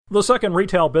The second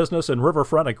retail business in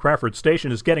Riverfront at Cranford Station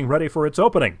is getting ready for its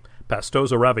opening.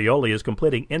 Pastoza Ravioli is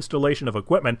completing installation of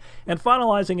equipment and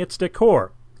finalizing its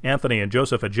decor. Anthony and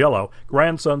Joseph Agello,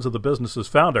 grandsons of the business's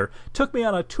founder, took me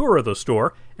on a tour of the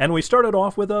store, and we started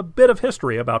off with a bit of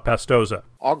history about Pastoza.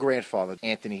 Our grandfather,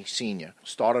 Anthony Sr.,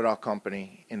 started our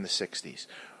company in the 60s.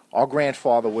 Our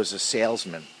grandfather was a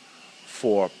salesman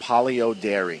for Polly-O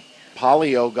Dairy.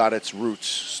 Polly-O got its roots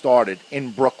started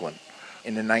in Brooklyn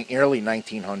in the early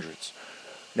 1900s.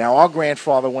 Now, our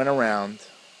grandfather went around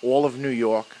all of New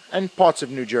York and parts of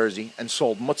New Jersey and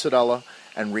sold mozzarella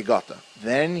and ricotta.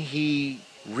 Then he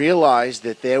realized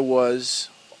that there was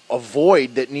a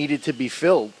void that needed to be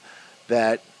filled,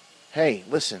 that, hey,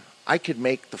 listen, I could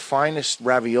make the finest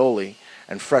ravioli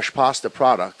and fresh pasta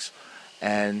products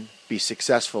and be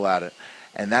successful at it.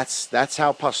 And that's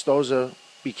how Pastoza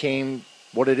became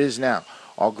what it is now.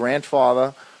 Our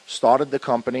grandfather started the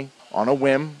company on a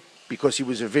whim because he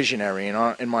was a visionary,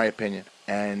 in my opinion.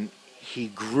 And he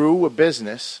grew a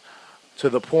business to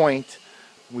the point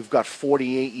we've got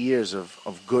 48 years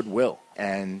of goodwill.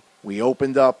 And we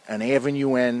opened up an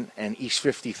Avenue N and East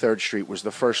 53rd Street was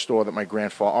the first store that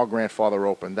our grandfather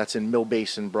opened. That's in Mill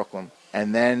Basin, Brooklyn.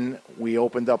 And then we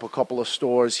opened up a couple of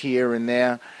stores here and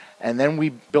there. And then we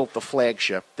built the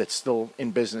flagship that's still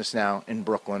in business now in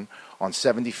Brooklyn on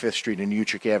 75th Street and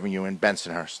Utrecht Avenue in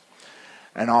Bensonhurst.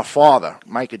 And our father,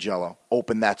 Mike Agello,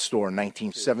 opened that store in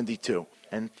 1972.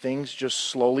 And things just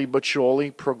slowly but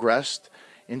surely progressed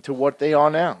into what they are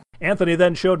now. Anthony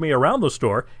then showed me around the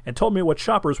store and told me what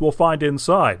shoppers will find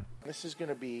inside. This is going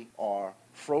to be our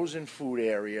frozen food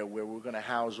area where we're going to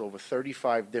house over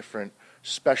 35 different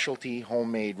specialty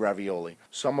homemade ravioli.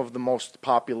 Some of the most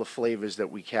popular flavors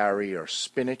that we carry are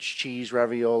spinach cheese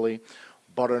ravioli,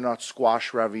 butternut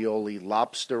squash ravioli,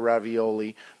 lobster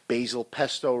ravioli, basil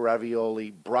pesto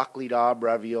ravioli, broccoli daub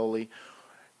ravioli.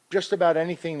 Just about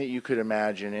anything that you could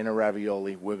imagine in a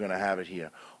ravioli, we're going to have it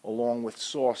here, along with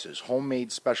sauces,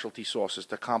 homemade specialty sauces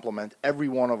to complement every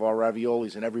one of our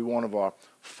raviolis and every one of our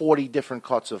 40 different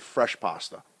cuts of fresh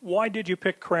pasta. Why did you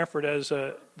pick Cranford as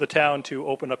the town to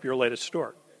open up your latest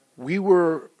store? We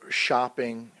were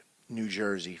shopping New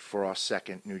Jersey for our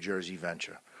second New Jersey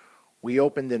venture. We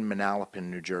opened in Manalapan,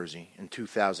 New Jersey in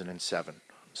 2007.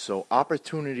 So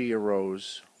opportunity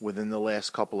arose within the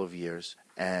last couple of years,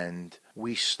 and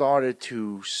we started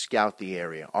to scout the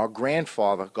area. Our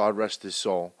grandfather, God rest his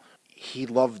soul, he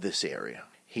loved this area.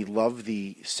 He loved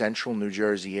the central New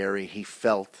Jersey area. He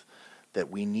felt that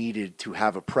we needed to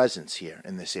have a presence here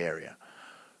in this area.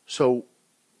 So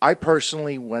I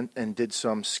personally went and did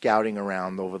some scouting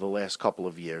around over the last couple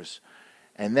of years.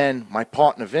 And then my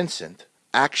partner, Vincent,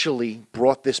 actually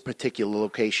brought this particular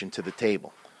location to the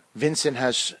table. Vincent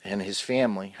and his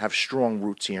family have strong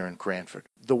roots here in Cranford.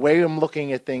 The way I'm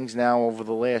looking at things now over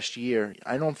the last year,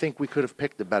 I don't think we could have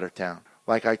picked a better town.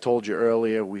 Like I told you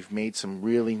earlier, we've made some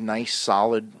really nice,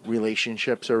 solid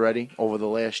relationships already over the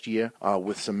last year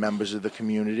with some members of the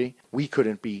community. We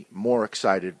couldn't be more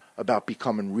excited about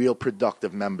becoming real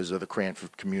productive members of the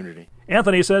Cranford community.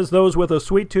 Anthony says those with a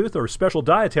sweet tooth or special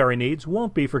dietary needs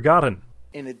won't be forgotten.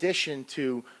 In addition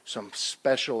to some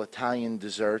special Italian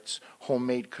desserts,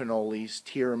 homemade cannolis,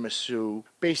 tiramisu,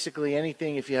 basically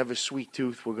anything, if you have a sweet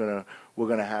tooth, we're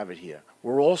gonna have it here.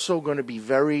 We're also going to be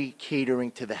very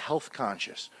catering to the health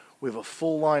conscious. We have a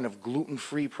full line of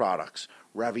gluten-free products,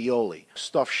 ravioli,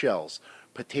 stuffed shells,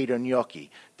 potato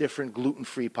gnocchi, different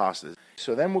gluten-free pastas.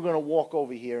 So then we're going to walk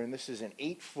over here, and this is an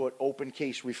 8-foot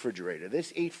open-case refrigerator.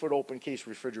 This 8-foot open-case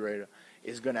refrigerator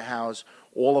is going to house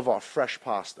all of our fresh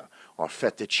pasta, our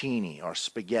fettuccine, our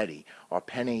spaghetti, our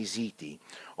penne ziti,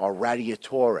 our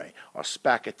radiatore, our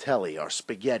spaghetti, our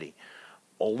spaghetti,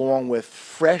 along with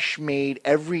fresh-made,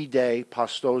 everyday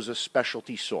Pastoza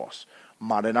specialty sauce.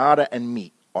 Marinara and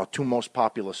meat are two most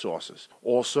popular sauces.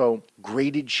 Also,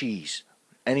 grated cheese.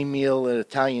 Any meal, an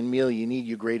Italian meal, you need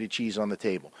your grated cheese on the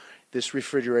table. This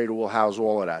refrigerator will house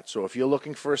all of that. So if you're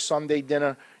looking for a Sunday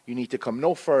dinner, you need to come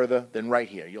no further than right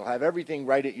here. You'll have everything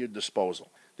right at your disposal.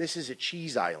 This is a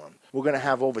cheese island. We're going to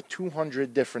have over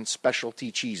 200 different specialty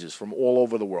cheeses from all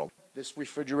over the world. This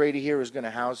refrigerator here is going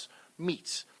to house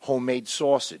meats, homemade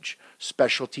sausage,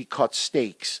 specialty cut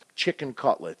steaks, chicken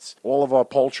cutlets, all of our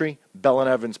poultry, Bell &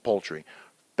 Evans poultry.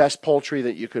 Best poultry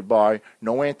that you could buy,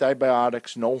 no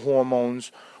antibiotics, no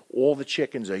hormones. All the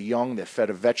chickens are young, they're fed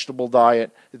a vegetable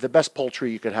diet. The best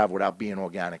poultry you could have without being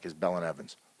organic is Bell &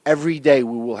 Evans. Every day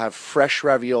we will have fresh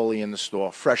ravioli in the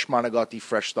store, fresh manigotti,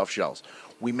 fresh stuffed shells.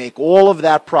 We make all of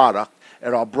that product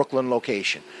at our Brooklyn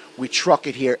location. We truck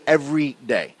it here every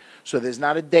day. So there's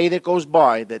not a day that goes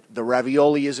by that the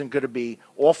ravioli isn't going to be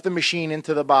off the machine,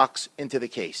 into the box, into the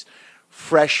case.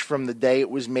 fresh from the day it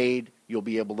was made, you'll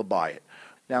be able to buy it.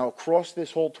 Now, across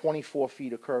this whole 24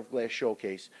 feet of curved glass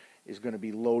showcase is going to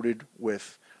be loaded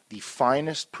with the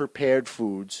finest prepared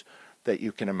foods that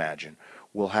you can imagine.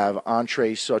 We'll have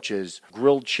entrees such as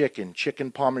grilled chicken,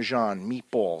 chicken parmesan,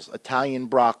 meatballs, Italian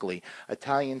broccoli,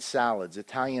 Italian salads,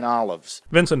 Italian olives.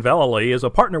 Vincent Vallely is a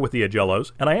partner with the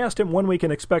Agellos, and I asked him when we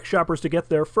can expect shoppers to get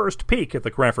their first peek at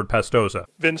the Cranford Pastosa.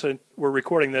 Vincent, we're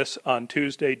recording this on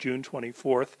Tuesday, June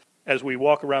 24th. As we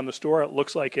walk around the store, it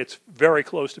looks like it's very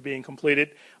close to being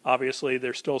completed. Obviously,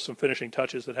 there's still some finishing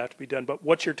touches that have to be done, but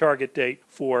what's your target date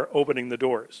for opening the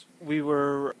doors? We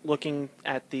were looking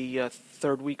at the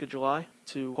third week of July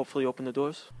to hopefully open the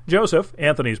doors. Joseph,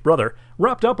 Anthony's brother,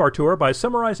 wrapped up our tour by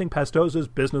summarizing Pastosa's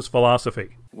business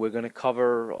philosophy. We're going to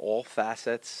cover all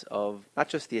facets of not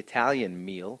just the Italian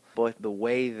meal, but the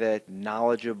way that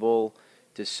knowledgeable,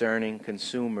 discerning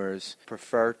consumers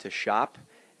prefer to shop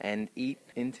and eat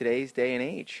in today's day and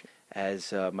age.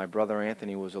 As my brother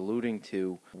Anthony was alluding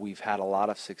to, we've had a lot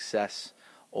of success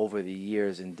over the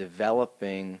years in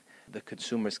developing the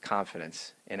consumer's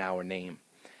confidence in our name.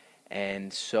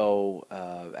 And so,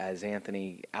 as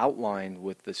Anthony outlined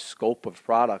with the scope of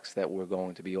products that we're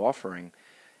going to be offering,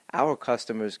 our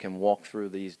customers can walk through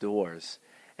these doors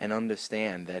and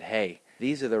understand that, hey,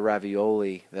 these are the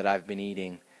ravioli that I've been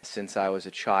eating since I was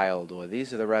a child, or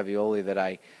these are the ravioli that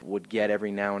I would get every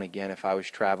now and again if I was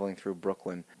traveling through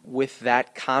Brooklyn. With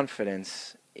that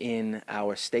confidence in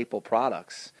our staple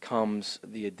products comes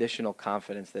the additional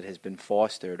confidence that has been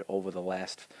fostered over the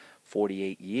last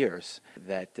 48 years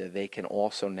that they can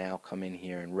also now come in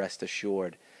here and rest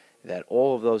assured that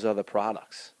all of those other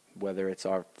products, whether it's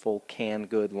our full canned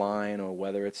good line or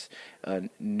whether it's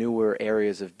newer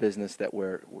areas of business that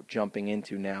we're jumping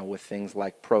into now with things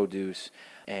like produce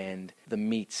and the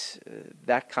meats,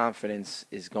 that confidence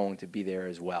is going to be there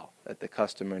as well, that the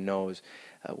customer knows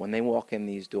when they walk in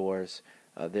these doors,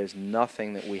 there's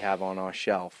nothing that we have on our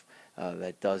shelf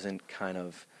that doesn't kind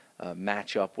of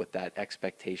match up with that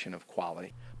expectation of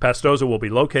quality. Pastosa will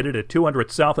be located at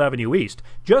 200 South Avenue East,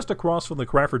 just across from the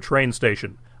Cranford train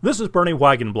station. This is Bernie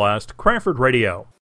Wagenblast, Cranford Radio.